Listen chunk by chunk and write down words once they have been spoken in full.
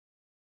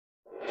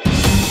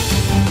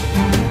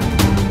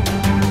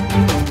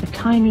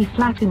tiny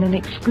flat in an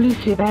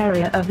exclusive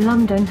area of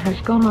London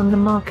has gone on the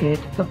market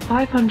for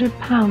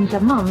 £500 a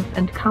month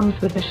and comes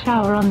with a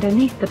shower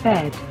underneath the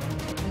bed.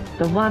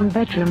 The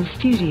one-bedroom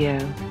studio,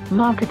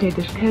 marketed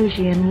as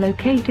cosy and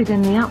located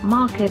in the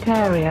upmarket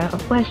area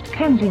of West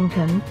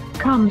Kensington,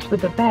 comes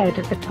with a bed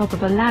at the top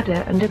of a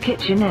ladder and a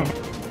kitchenette.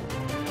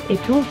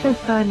 It's also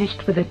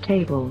furnished with a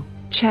table,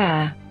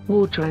 chair,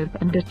 wardrobe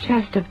and a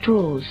chest of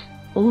drawers,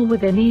 all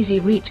within easy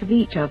reach of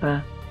each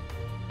other.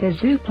 The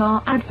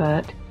Zoopla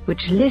advert,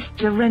 which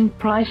lists a rent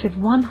price of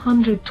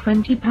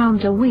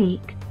 £120 a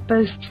week,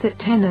 boasts that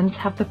tenants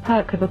have the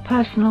perk of a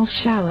personal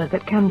shower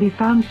that can be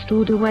found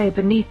stored away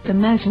beneath the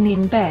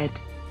mezzanine bed.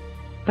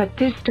 But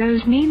this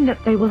does mean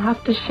that they will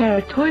have to share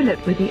a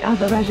toilet with the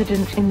other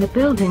residents in the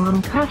building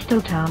on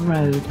Castletown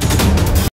Road.